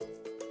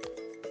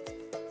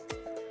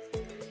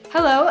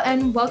Hello,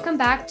 and welcome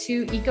back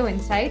to Eco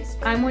Insights.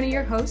 I'm one of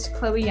your hosts,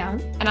 Chloe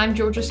Young. And I'm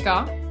Georgia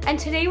Scott. And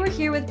today we're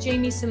here with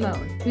Jamie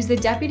Simone, who's the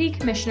Deputy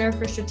Commissioner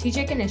for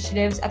Strategic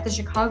Initiatives at the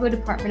Chicago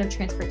Department of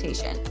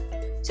Transportation.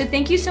 So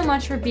thank you so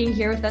much for being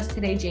here with us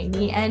today,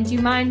 Jamie. And do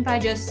you mind by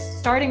just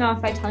starting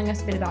off by telling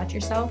us a bit about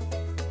yourself?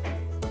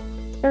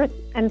 Sure,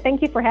 and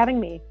thank you for having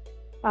me.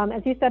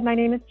 As you said, my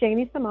name is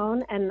Jamie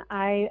Simone, and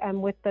I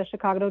am with the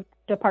Chicago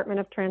Department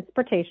of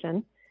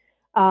Transportation.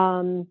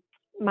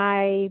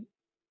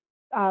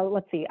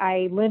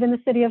 I live in the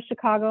city of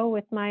Chicago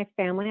with my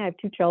family. I have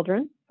two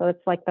children, so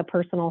it's like the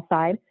personal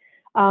side.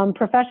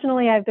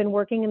 Professionally, I've been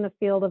working in the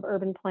field of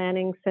urban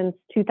planning since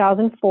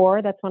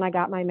 2004. That's when I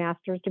got my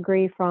master's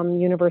degree from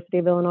University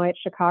of Illinois at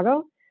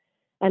Chicago.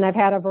 And I've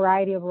had a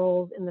variety of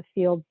roles in the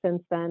field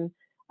since then.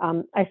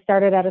 I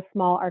started at a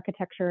small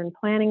architecture and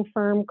planning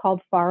firm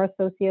called Farr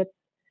Associates.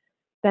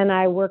 Then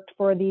I worked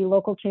for the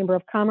local Chamber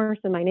of Commerce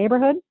in my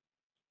neighborhood.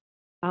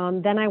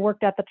 Then I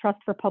worked at the Trust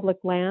for Public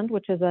Land,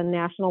 which is a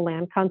national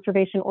land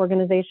conservation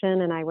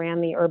organization, and I ran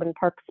the Urban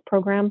Parks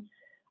program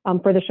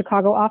for the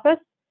Chicago office.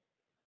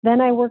 Then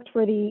I worked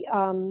for the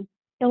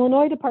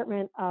Illinois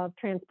Department of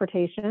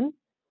Transportation.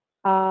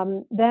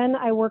 Then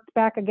I worked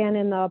back again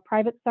in the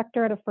private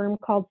sector at a firm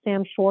called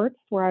Sam Schwartz,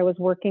 where I was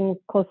working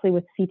closely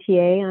with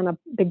CTA on a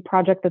big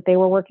project that they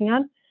were working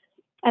on.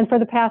 And for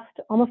the past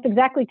almost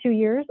exactly 2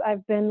 years,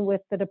 I've been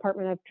with the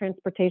Department of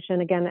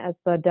Transportation, again, as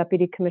the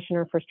Deputy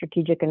Commissioner for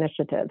Strategic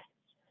Initiatives.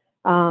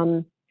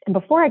 And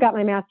before I got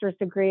my master's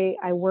degree,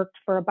 I worked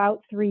for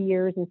about 3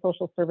 years in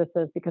social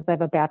services because I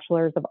have a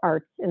bachelor's of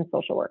arts in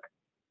social work.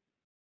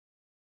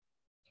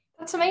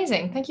 That's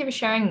amazing. Thank you for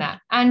sharing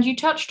that. And you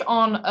touched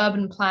on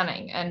urban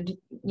planning, and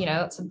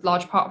that's a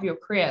large part of your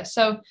career.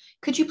 So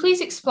could you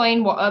please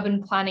explain what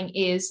urban planning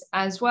is,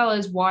 as well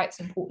as why it's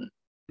important?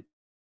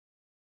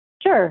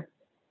 Sure.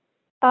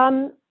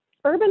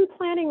 Urban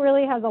planning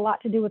really has a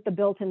lot to do with the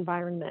built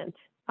environment.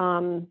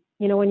 When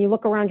you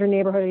look around your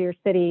neighborhood or your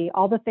city,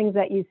 all the things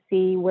that you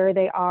see, where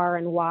they are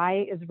and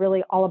why is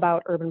really all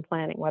about urban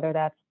planning, whether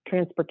that's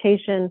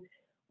transportation,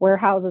 where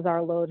houses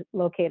are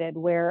located,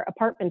 where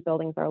apartment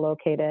buildings are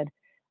located,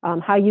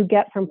 how you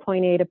get from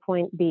point A to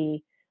point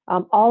B.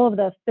 All of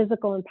the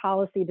physical and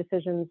policy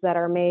decisions that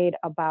are made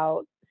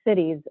about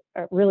cities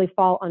really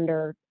fall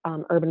under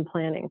urban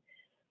planning.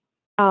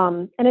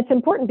 And it's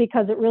important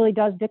because it really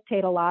does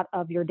dictate a lot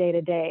of your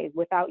day-to-day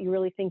without you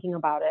really thinking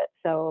about it.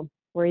 So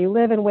where you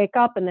live and wake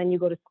up and then you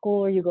go to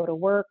school or you go to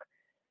work,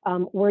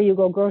 where you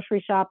go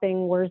grocery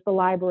shopping, where's the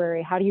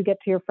library, how do you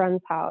get to your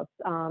friend's house,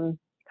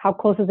 how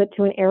close is it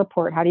to an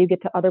airport, how do you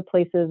get to other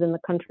places in the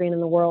country and in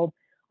the world,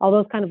 all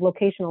those kind of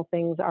locational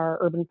things are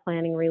urban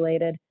planning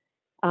related,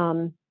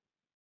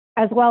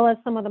 as well as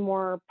some of the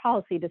more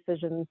policy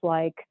decisions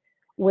like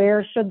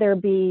where should there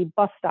be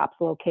bus stops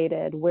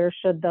located? Where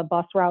should the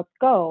bus routes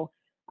go?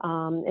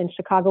 In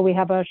Chicago, we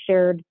have a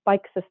shared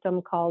bike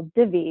system called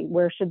Divvy.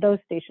 Where should those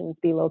stations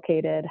be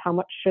located? How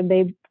much should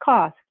they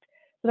cost?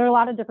 So there are a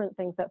lot of different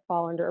things that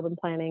fall under urban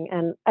planning.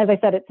 And as I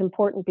said, it's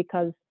important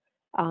because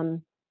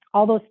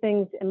all those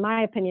things, in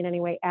my opinion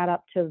anyway, add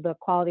up to the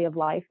quality of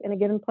life in a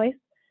given place.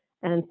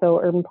 And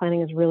so urban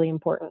planning is really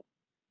important.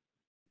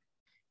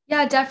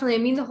 Yeah, definitely. I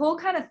mean, the whole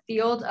kind of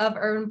field of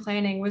urban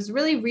planning was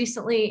really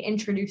recently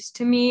introduced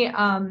to me,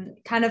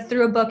 kind of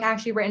through a book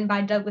actually written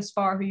by Douglas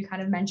Farr, who you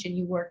kind of mentioned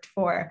you worked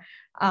for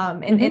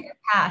in the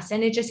past.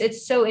 And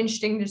it's so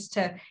interesting just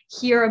to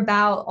hear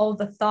about all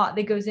the thought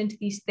that goes into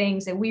these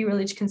things that we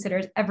really consider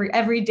as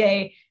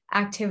everyday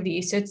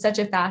activities. So it's such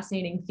a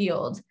fascinating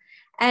field.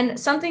 And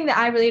something that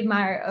I really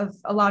admire of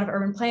a lot of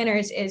urban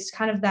planners is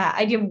kind of that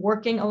idea of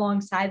working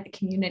alongside the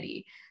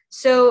community.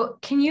 So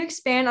can you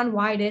expand on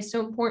why it is so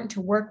important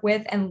to work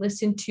with and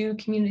listen to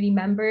community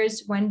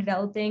members when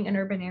developing an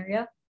urban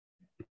area?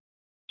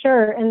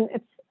 Sure. And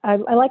I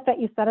like that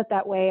you said it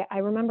that way. I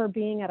remember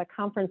being at a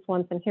conference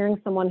once and hearing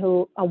someone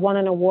who won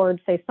an award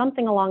say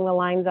something along the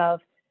lines of,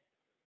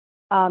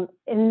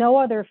 in no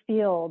other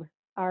field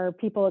are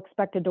people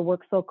expected to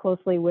work so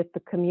closely with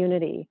the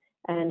community.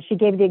 And she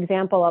gave the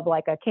example of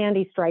like a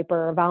candy striper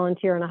or a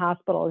volunteer in a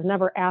hospital is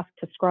never asked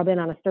to scrub in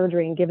on a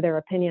surgery and give their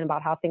opinion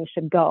about how things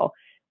should go.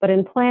 But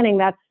in planning,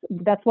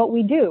 that's what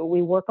we do.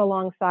 We work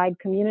alongside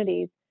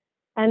communities.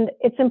 And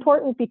it's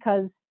important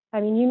because,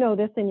 I mean, you know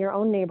this in your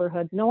own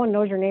neighborhood. No one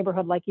knows your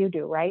neighborhood like you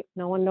do, right?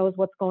 No one knows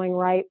what's going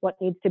right,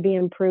 what needs to be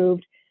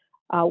improved,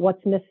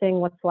 what's missing,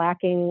 what's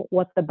lacking,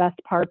 what the best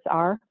parts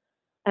are.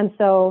 And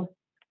so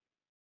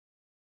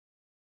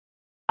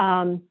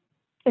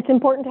it's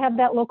important to have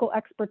that local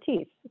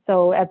expertise.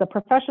 So as a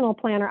professional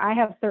planner, I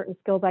have certain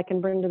skills I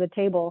can bring to the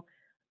table,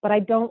 but I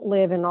don't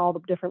live in all the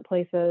different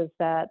places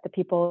that the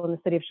people in the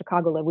city of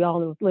Chicago live. We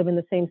all live in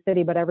the same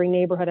city, but every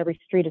neighborhood, every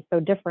street is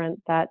so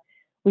different that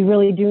we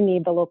really do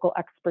need the local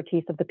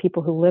expertise of the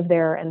people who live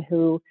there and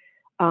who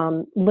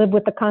live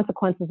with the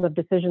consequences of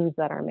decisions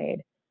that are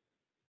made.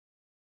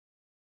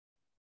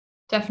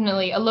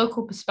 Definitely, a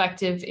local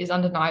perspective is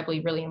undeniably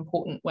really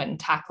important when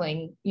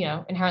tackling,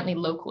 inherently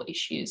local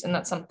issues. And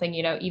that's something,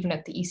 even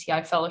at the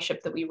ECI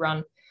fellowship that we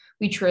run,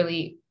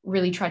 we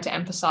really tried to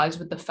emphasize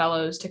with the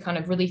fellows to kind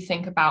of really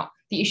think about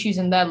the issues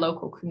in their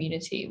local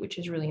community, which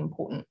is really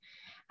important.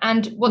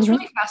 And what's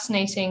really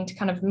fascinating to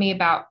kind of me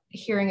about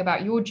hearing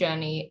about your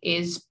journey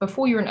is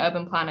before you were an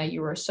urban planner, you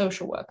were a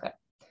social worker.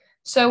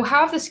 So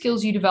how have the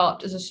skills you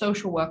developed as a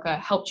social worker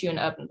helped you in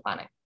urban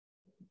planning?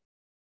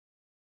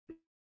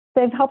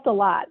 They've helped a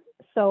lot.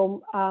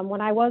 So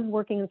when I was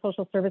working in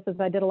social services,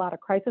 I did a lot of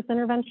crisis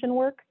intervention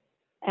work.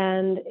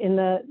 And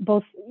in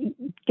both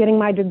getting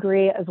my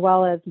degree as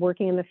well as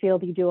working in the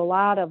field, you do a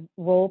lot of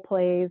role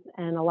plays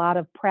and a lot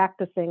of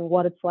practicing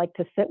what it's like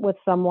to sit with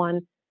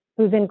someone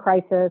who's in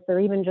crisis, or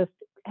even just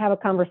have a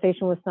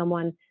conversation with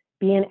someone,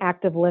 be an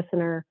active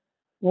listener,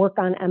 work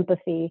on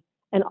empathy.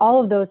 And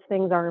all of those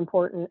things are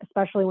important,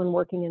 especially when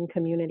working in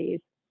communities,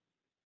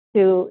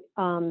 to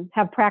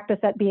have practice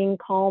at being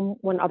calm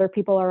when other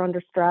people are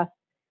under stress,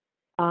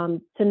 to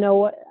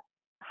know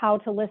how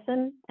to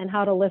listen and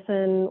how to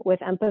listen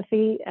with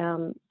empathy,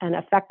 and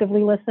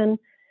effectively listen.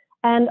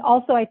 And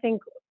also, I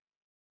think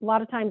a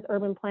lot of times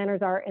urban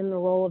planners are in the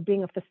role of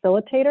being a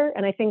facilitator.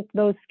 And I think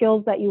those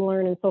skills that you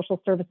learn in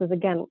social services,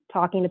 again,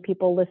 talking to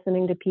people,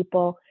 listening to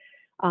people,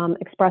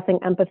 expressing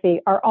empathy,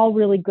 are all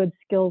really good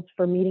skills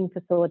for meeting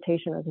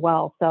facilitation as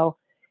well. So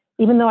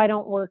even though I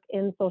don't work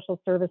in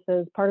social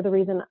services, part of the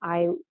reason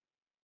I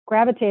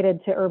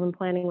gravitated to urban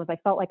planning was I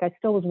felt like I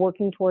still was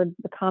working towards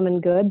the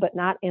common good, but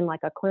not in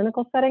like a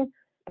clinical setting.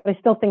 But I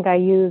still think I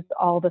used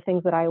all the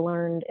things that I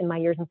learned in my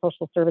years in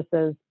social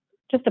services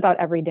just about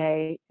every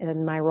day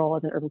in my role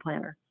as an urban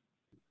planner.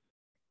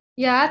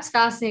 Yeah, that's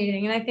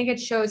fascinating. And I think it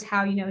shows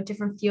how,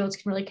 different fields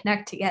can really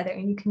connect together,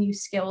 and you can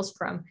use skills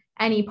from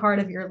any part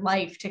of your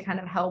life to kind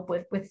of help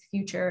with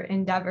future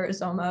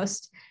endeavors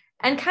almost.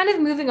 And kind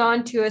of moving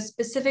on to a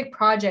specific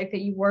project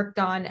that you worked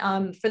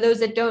on. For those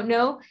that don't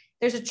know,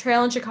 there's a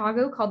trail in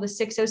Chicago called the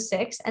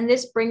 606, and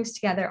this brings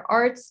together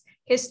arts,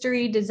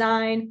 history,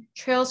 design,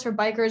 trails for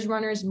bikers,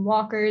 runners, and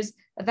walkers,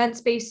 event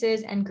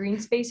spaces, and green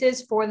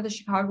spaces for the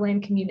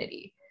Chicagoland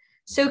community.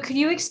 So could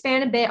you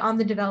expand a bit on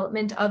the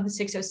development of the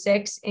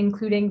 606,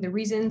 including the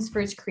reasons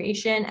for its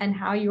creation and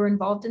how you were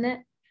involved in it?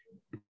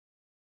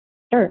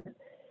 Sure.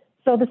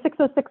 So the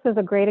 606 is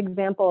a great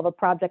example of a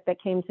project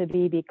that came to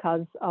be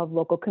because of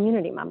local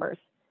community members.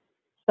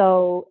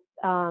 So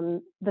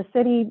the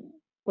city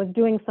was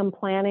doing some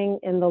planning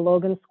in the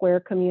Logan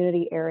Square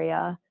community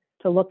area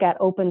to look at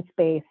open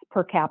space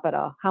per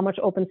capita. How much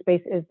open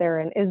space is there,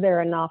 and is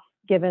there enough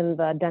given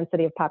the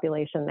density of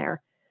population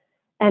there?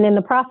 And in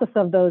the process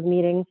of those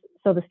meetings,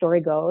 so the story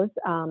goes,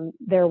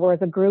 there was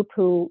a group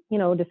who,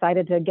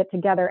 decided to get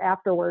together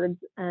afterwards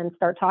and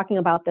start talking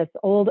about this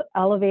old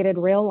elevated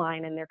rail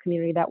line in their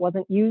community that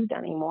wasn't used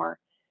anymore.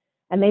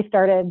 And they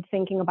started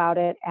thinking about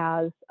it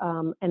as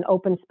an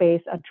open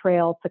space, a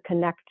trail to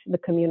connect the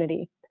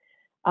community.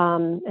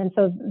 And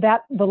so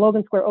the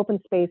Logan Square Open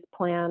Space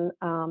Plan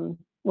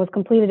was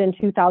completed in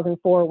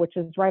 2004, which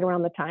is right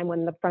around the time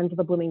when the Friends of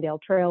the Bloomingdale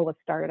Trail was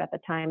started. At the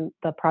time,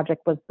 the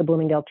project was the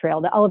Bloomingdale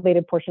Trail. The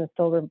elevated portion is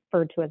still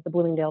referred to as the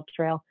Bloomingdale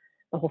Trail.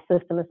 The whole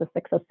system is the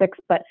 606.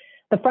 But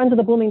the Friends of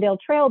the Bloomingdale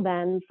Trail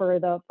then, for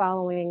the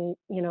following,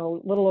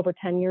 little over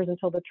 10 years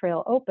until the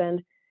trail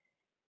opened,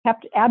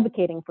 kept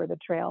advocating for the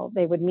trail.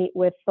 They would meet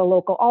with the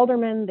local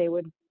aldermen. They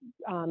would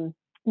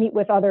meet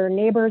with other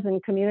neighbors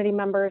and community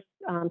members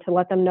to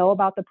let them know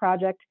about the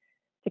project,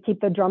 to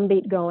keep the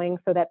drumbeat going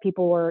so that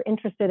people were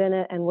interested in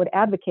it and would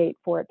advocate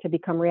for it to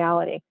become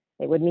reality.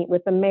 They would meet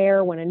with the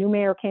mayor. When a new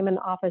mayor came into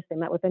office, they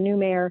met with a new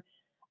mayor.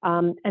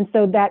 And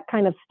so that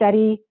kind of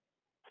steady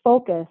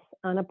focus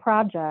on a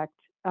project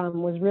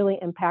was really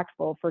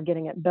impactful for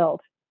getting it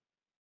built.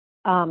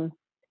 And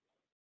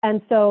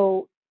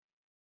so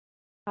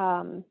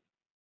the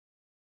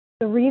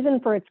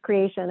reason for its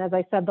creation, as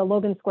I said, the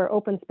Logan Square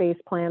Open Space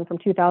Plan from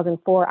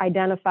 2004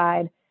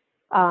 identified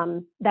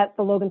that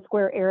the Logan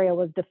Square area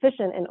was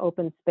deficient in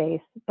open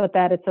space, but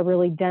that it's a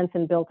really dense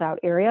and built out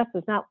area. So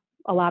it's not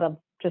a lot of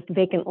just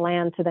vacant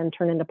land to then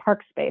turn into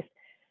park space.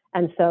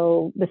 And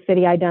so the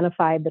city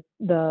identified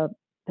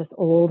this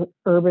old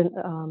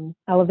urban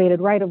elevated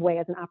right of way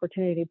as an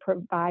opportunity to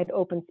provide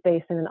open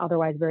space in an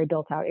otherwise very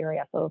built out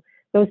area. So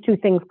those two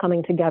things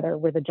coming together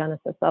were the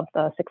genesis of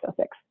the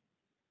 606.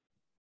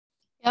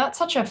 Yeah, that's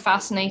such a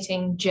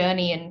fascinating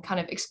journey and kind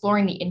of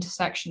exploring the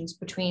intersections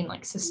between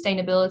like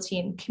sustainability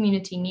and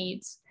community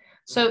needs.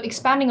 So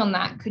expanding on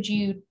that, could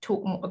you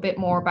talk a bit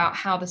more about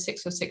how the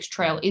 606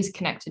 Trail is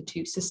connected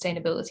to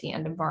sustainability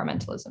and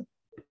environmentalism?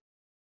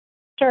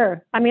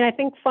 Sure. I mean, I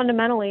think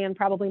fundamentally and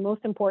probably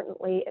most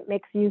importantly, it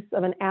makes use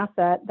of an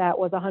asset that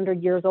was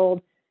 100 years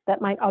old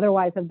that might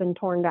otherwise have been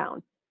torn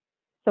down.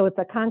 So it's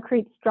a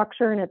concrete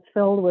structure and it's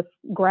filled with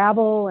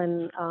gravel,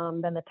 and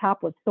then the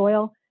top was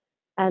soil.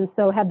 And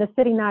so had the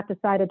city not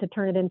decided to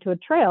turn it into a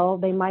trail,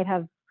 they might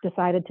have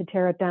decided to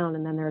tear it down.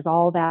 And then there's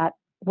all that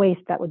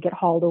waste that would get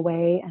hauled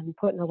away and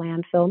put in a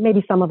landfill.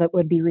 Maybe some of it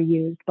would be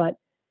reused, but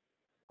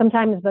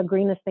sometimes the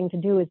greenest thing to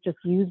do is just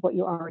use what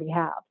you already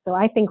have. So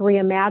I think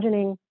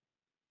reimagining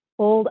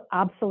old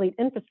obsolete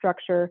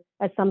infrastructure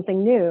as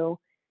something new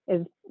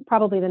is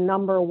probably the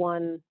number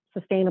one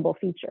sustainable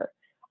feature.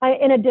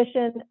 In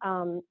addition,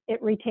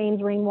 it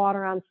retains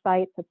rainwater on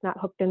site, so it's not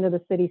hooked into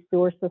the city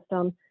sewer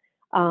system.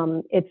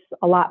 It's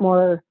a lot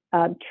more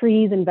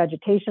trees and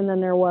vegetation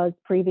than there was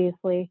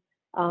previously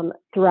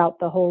throughout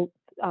the whole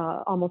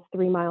almost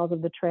 3 miles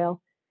of the trail.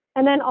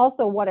 And then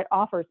also what it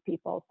offers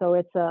people. So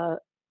it's a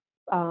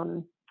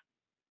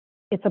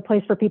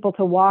place for people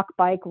to walk,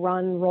 bike,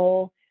 run,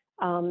 roll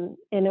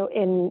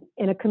in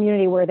a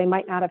community where they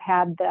might not have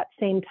had that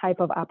same type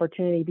of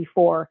opportunity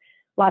before.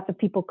 Lots of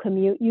people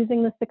commute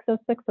using the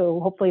 606, so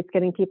hopefully it's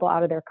getting people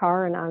out of their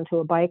car and onto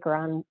a bike or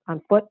on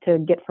foot to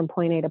get from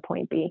point A to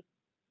point B.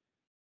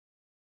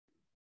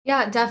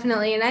 Yeah,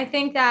 definitely. And I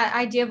think that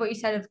idea of what you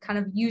said of kind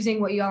of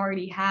using what you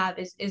already have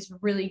is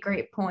really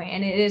great point.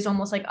 And it is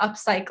almost like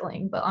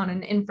upcycling, but on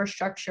an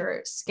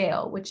infrastructure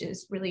scale, which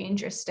is really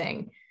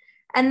interesting.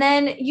 And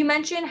then you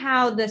mentioned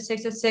how the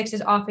 606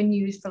 is often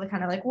used for the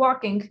kind of like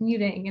walking,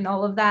 commuting, and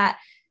all of that.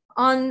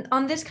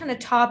 On this kind of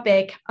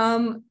topic,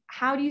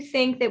 how do you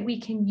think that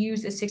we can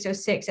use the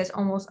 606 as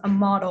almost a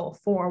model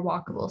for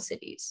walkable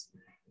cities?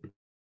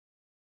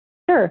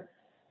 Sure.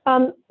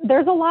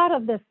 There's a lot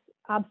of this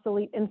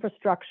obsolete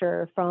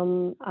infrastructure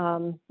from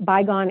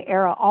bygone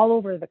era all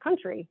over the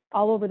country,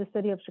 all over the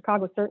city of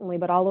Chicago, certainly,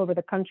 but all over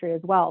the country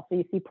as well. So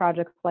you see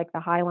projects like the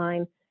High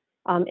Line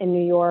in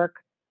New York.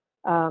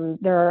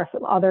 There are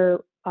some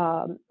other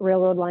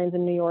railroad lines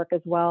in New York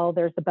as well.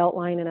 There's the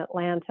Beltline in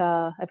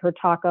Atlanta. I've heard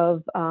talk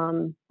of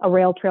a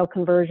rail trail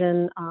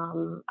conversion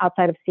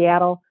outside of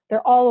Seattle.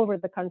 They're all over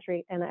the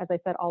country, and as I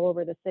said, all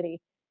over the city.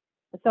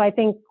 So I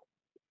think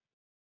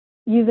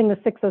using the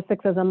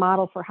 606 as a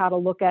model for how to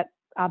look at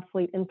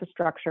obsolete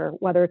infrastructure,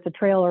 whether it's a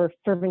trail or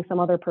serving some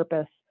other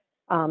purpose,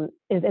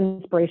 is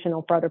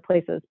inspirational for other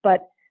places.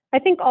 But I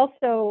think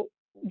also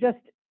just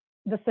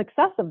the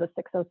success of the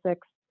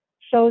 606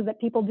 shows that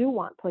people do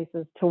want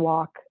places to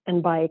walk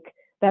and bike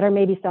that are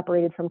maybe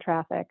separated from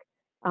traffic.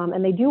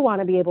 And they do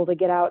want to be able to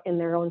get out in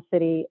their own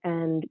city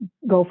and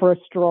go for a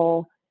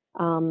stroll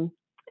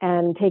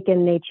and take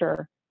in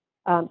nature.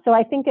 So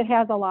I think it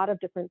has a lot of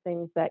different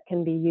things that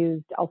can be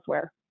used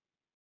elsewhere.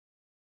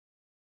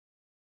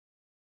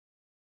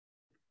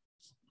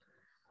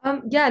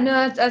 Yeah,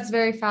 no, that's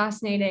very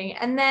fascinating.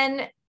 And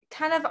then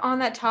kind of on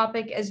that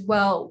topic as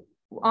well,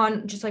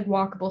 on just like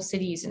walkable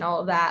cities and all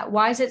of that,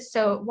 why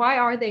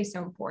are they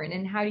so important?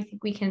 And how do you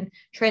think we can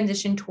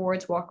transition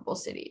towards walkable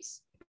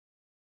cities?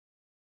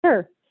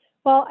 Sure.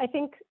 Well, I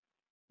think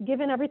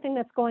given everything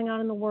that's going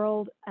on in the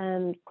world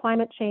and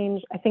climate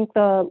change, I think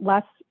the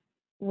less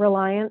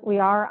reliant we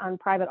are on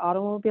private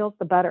automobiles,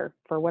 the better,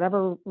 for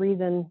whatever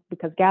reason,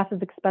 because gas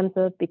is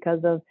expensive,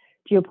 because of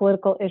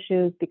geopolitical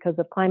issues, because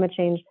of climate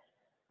change.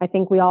 I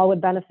think we all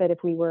would benefit if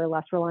we were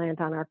less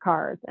reliant on our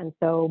cars. And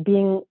so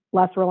being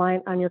less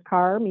reliant on your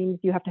car means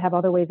you have to have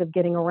other ways of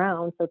getting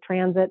around. So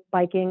transit,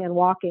 biking, and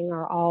walking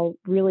are all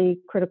really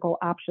critical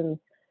options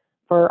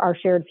for our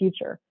shared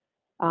future.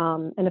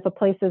 And if a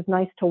place is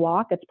nice to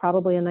walk, it's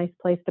probably a nice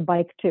place to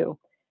bike too.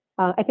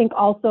 I think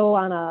also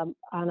on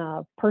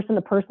a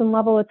person-to-person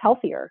level, it's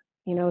healthier.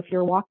 You know, if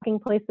you're walking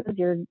places,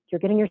 you're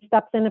getting your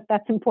steps in if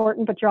that's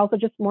important, but you're also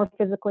just more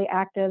physically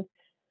active.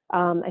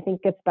 I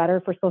think it's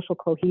better for social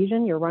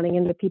cohesion. You're running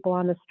into people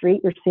on the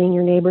street. You're seeing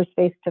your neighbors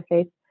face to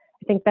face.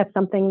 I think that's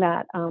something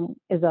that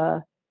is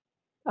a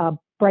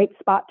bright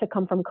spot to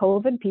come from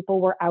COVID. People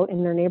were out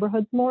in their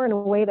neighborhoods more in a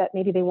way that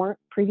maybe they weren't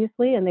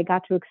previously, and they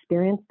got to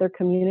experience their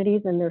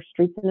communities and their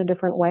streets in a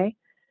different way.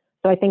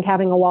 So I think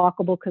having a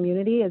walkable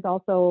community is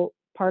also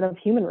part of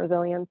human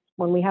resilience.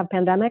 When we have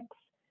pandemics,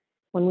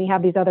 when we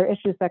have these other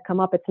issues that come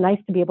up, it's nice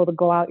to be able to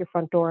go out your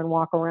front door and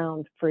walk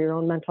around for your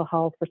own mental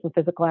health, for some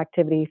physical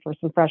activity, for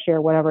some fresh air,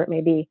 whatever it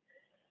may be.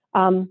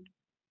 And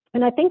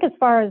I think as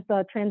far as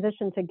the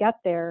transition to get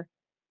there,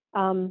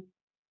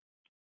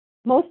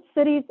 most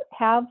cities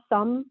have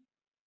some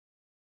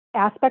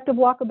aspect of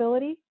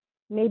walkability.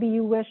 Maybe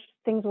you wish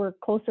things were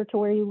closer to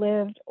where you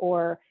lived,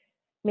 or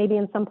maybe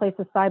in some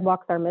places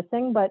sidewalks are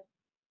missing. But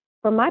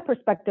from my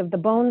perspective, the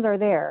bones are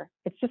there.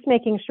 It's just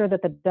making sure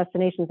that the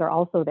destinations are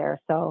also there.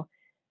 So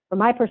from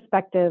my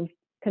perspective,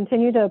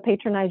 continue to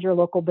patronize your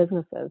local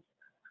businesses.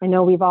 I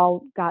know we've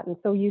all gotten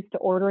so used to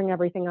ordering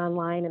everything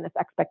online and this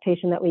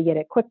expectation that we get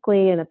it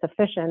quickly and it's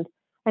efficient.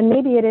 And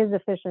maybe it is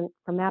efficient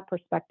from that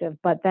perspective,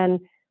 but then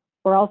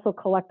we're also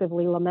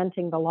collectively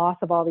lamenting the loss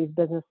of all these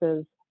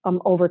businesses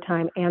over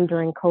time and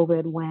during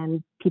COVID,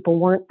 when people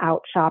weren't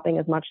out shopping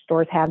as much,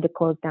 stores had to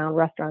close down,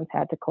 restaurants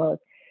had to close.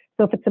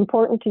 So if it's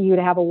important to you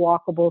to have a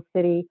walkable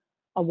city,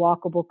 a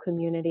walkable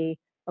community,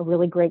 a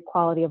really great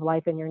quality of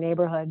life in your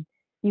neighborhood,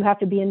 you have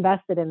to be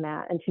invested in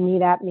that. And to me,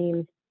 that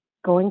means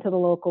going to the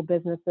local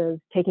businesses,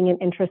 taking an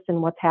interest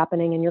in what's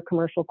happening in your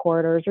commercial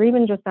corridors, or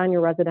even just on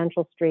your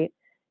residential street,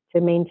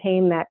 to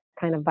maintain that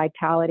kind of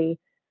vitality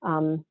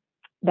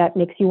that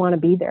makes you want to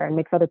be there and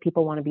makes other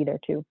people want to be there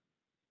too.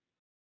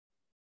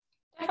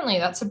 Definitely,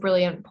 that's a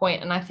brilliant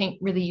point. And I think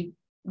really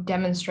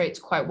demonstrates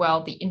quite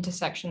well the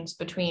intersections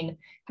between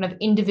kind of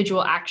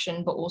individual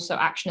action, but also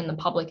action in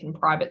the public and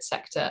private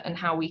sector, and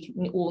how we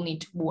can all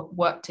need to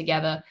work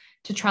together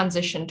to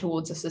transition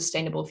towards a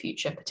sustainable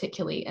future,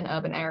 particularly in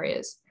urban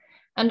areas.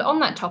 And on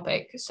that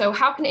topic, so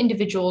how can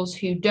individuals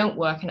who don't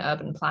work in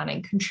urban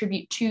planning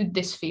contribute to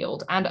this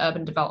field and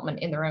urban development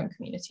in their own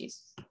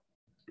communities?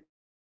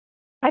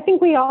 I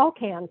think we all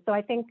can. So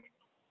I think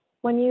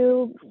when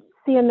you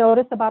see a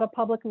notice about a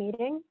public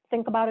meeting,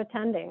 think about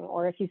attending.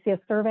 Or if you see a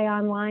survey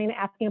online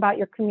asking about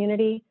your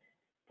community,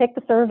 take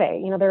the survey.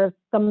 You know, there are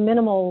some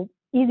minimal,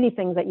 easy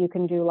things that you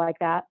can do like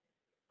that.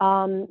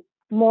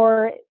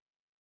 More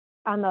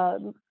on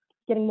the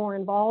getting more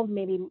involved,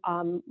 maybe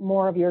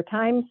more of your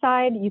time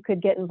side, you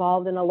could get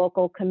involved in a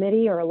local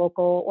committee or a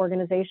local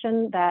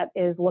organization that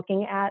is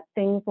looking at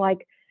things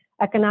like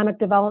economic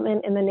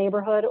development in the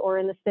neighborhood or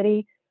in the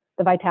city,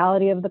 the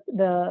vitality of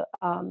the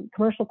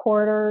commercial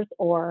corridors,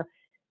 or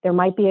there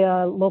might be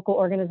a local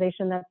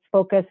organization that's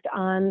focused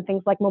on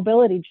things like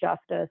mobility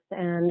justice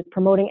and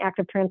promoting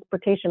active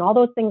transportation. All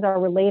those things are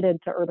related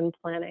to urban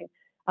planning.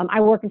 I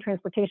work in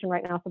transportation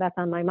right now, so that's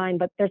on my mind,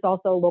 but there's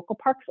also local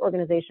parks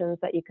organizations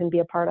that you can be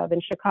a part of.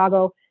 In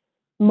Chicago,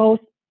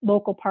 most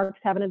local parks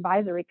have an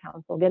advisory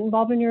council. Get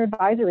involved in your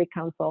advisory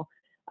council.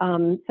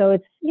 So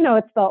it's, you know,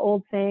 it's the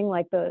old saying,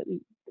 like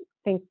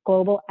think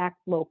global, act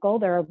local.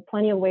 There are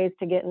plenty of ways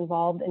to get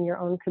involved in your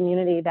own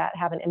community that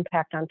have an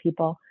impact on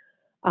people.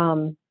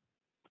 And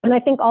I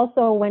think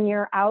also when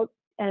you're out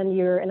and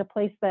you're in a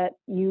place that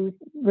you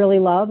really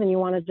love and you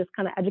want to just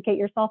kind of educate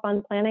yourself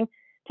on planning,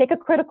 take a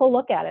critical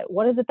look at it.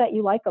 What is it that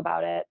you like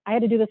about it? I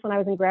had to do this when I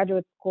was in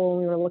graduate school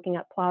and we were looking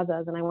at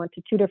plazas, and I went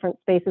to 2 different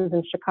spaces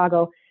in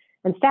Chicago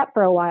and sat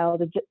for a while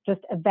to just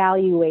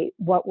evaluate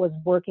what was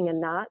working and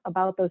not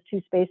about those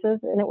 2 spaces.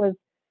 And it was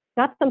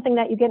not something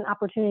that you get an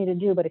opportunity to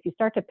do, but if you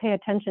start to pay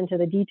attention to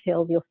the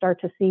details, you'll start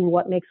to see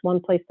what makes one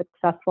place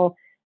successful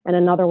and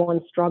another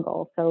one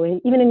struggle. So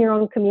even in your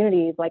own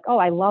communities, like, oh,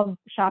 I love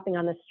shopping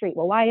on the street.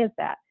 Well, why is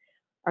that?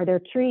 Are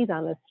there trees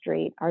on the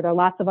street? Are there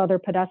lots of other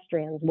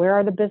pedestrians? Where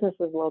are the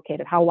businesses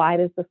located? How wide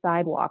is the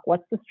sidewalk?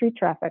 What's the street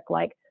traffic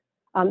like?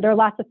 There are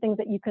lots of things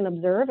that you can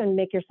observe and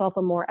make yourself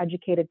a more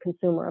educated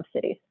consumer of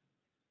cities.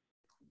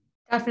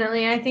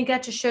 Definitely. And I think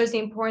that just shows the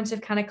importance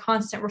of kind of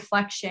constant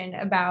reflection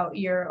about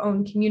your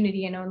own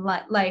community and own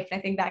life. And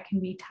I think that can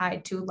be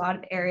tied to a lot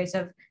of areas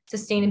of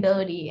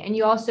sustainability. And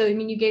you also, I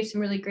mean, you gave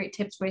some really great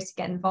tips, ways to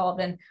get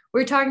involved. And we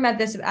were talking about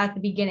this at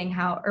the beginning,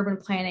 how urban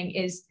planning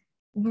is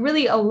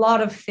really a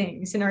lot of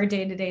things in our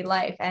day-to-day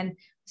life. And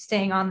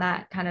staying on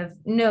that kind of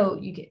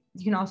note, you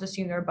can also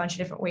assume there are a bunch of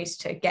different ways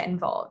to get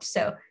involved.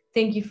 So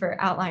thank you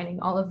for outlining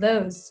all of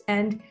those.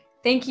 And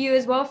thank you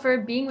as well for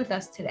being with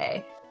us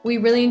today. We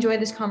really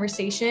enjoyed this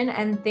conversation,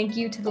 and thank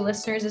you to the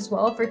listeners as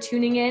well for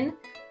tuning in.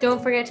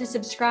 Don't forget to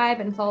subscribe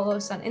and follow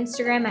us on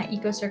Instagram at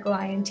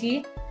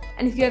EcoCircleINT.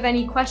 And if you have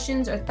any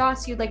questions or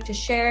thoughts you'd like to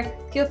share,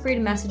 feel free to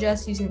message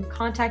us using the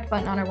contact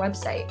button on our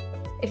website.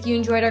 If you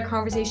enjoyed our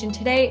conversation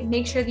today,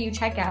 make sure that you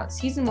check out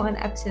Season 1,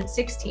 Episode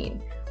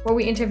 16, where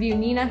we interview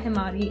Nina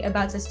Himadi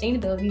about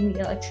sustainability in the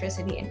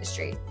electricity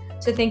industry.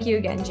 So thank you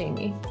again,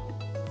 Jamie.